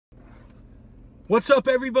What's up,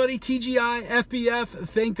 everybody? TGI, FBF,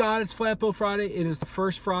 thank God it's Flat Bill Friday. It is the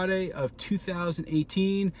first Friday of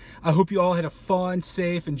 2018. I hope you all had a fun,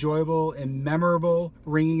 safe, enjoyable, and memorable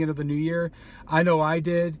ringing into the new year. I know I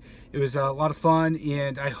did. It was a lot of fun,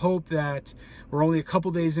 and I hope that we're only a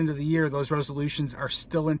couple days into the year. Those resolutions are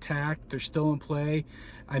still intact. They're still in play.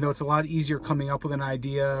 I know it's a lot easier coming up with an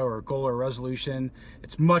idea or a goal or a resolution.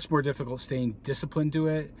 It's much more difficult staying disciplined to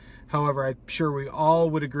it. However, I'm sure we all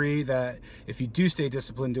would agree that if you do stay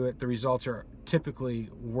disciplined to it, the results are typically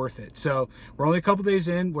worth it. So we're only a couple days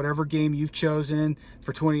in. Whatever game you've chosen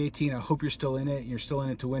for 2018, I hope you're still in it. You're still in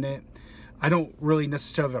it to win it. I don't really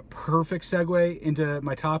necessarily have a perfect segue into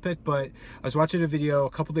my topic, but I was watching a video a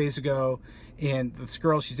couple days ago, and this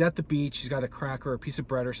girl, she's at the beach. She's got a cracker or a piece of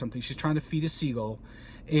bread or something. She's trying to feed a seagull.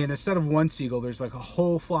 And instead of one seagull, there's like a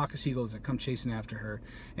whole flock of seagulls that come chasing after her.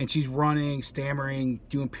 And she's running, stammering,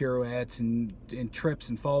 doing pirouettes and trips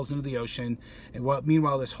and falls into the ocean. And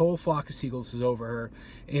meanwhile, this whole flock of seagulls is over her.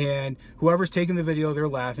 And whoever's taking the video, they're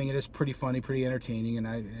laughing. It is pretty funny, pretty entertaining. And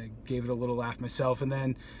I gave it a little laugh myself. And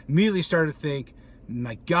then immediately started to think,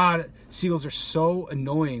 my God, seagulls are so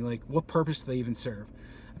annoying. Like, what purpose do they even serve?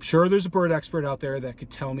 I'm sure there's a bird expert out there that could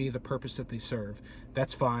tell me the purpose that they serve.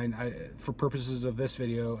 That's fine. For purposes of this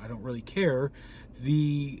video, I don't really care.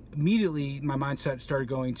 Immediately my mindset started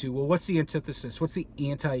going to, well, what's the antithesis? What's the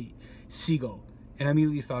anti-seagull? And I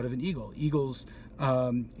immediately thought of an eagle. Eagles,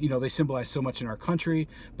 you know, they symbolize so much in our country,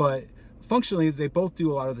 but functionally they both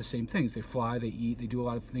do a lot of the same things. They fly, they eat, they do a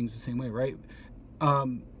lot of things the same way, right?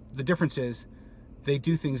 The difference is they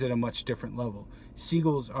do things at a much different level.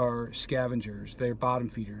 Seagulls are scavengers, they're bottom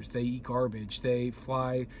feeders, they eat garbage, they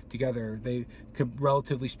fly together,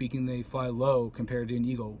 relatively speaking, they fly low compared to an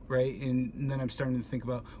eagle, right? And then I'm starting to think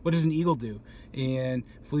about, what does an eagle do? And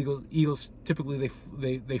eagles typically,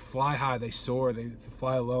 they fly high, they soar, they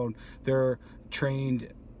fly alone, they're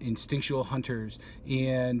trained instinctual hunters,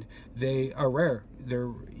 and they are rare.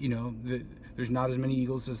 They're, you know, there's not as many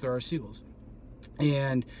eagles as there are seagulls.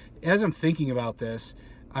 And as I'm thinking about this,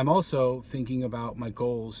 I'm also thinking about my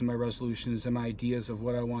goals and my resolutions and my ideas of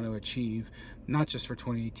what I want to achieve, not just for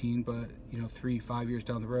 2018, but, you know, 3-5 years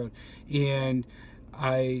down the road. And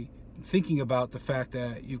I'm thinking about the fact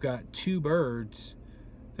that you've got two birds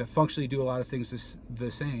that functionally do a lot of things the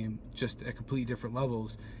same, just at completely different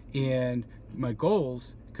levels. And my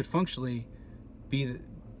goals could functionally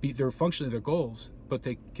they're functionally their goals, but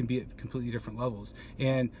they can be at completely different levels.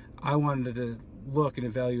 And I wanted to look and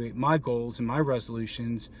evaluate my goals and my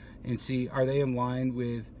resolutions and see, are they in line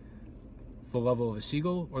with the level of a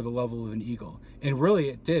seagull or the level of an eagle? And really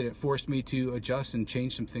it did. It forced me to adjust and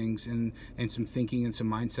change some things and some thinking and some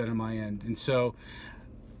mindset on my end. And so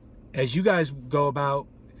as you guys go about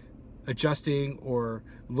adjusting or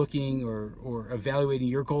looking or evaluating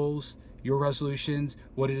your goals, your resolutions,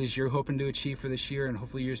 what it is you're hoping to achieve for this year and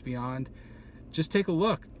hopefully years beyond, just take a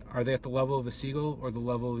look. Are they at the level of a seagull or the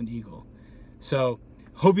level of an eagle? So,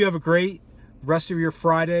 hope you have a great rest of your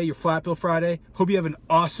Friday, your Flat Bill Friday. Hope you have an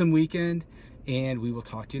awesome weekend, and we will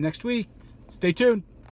talk to you next week. Stay tuned.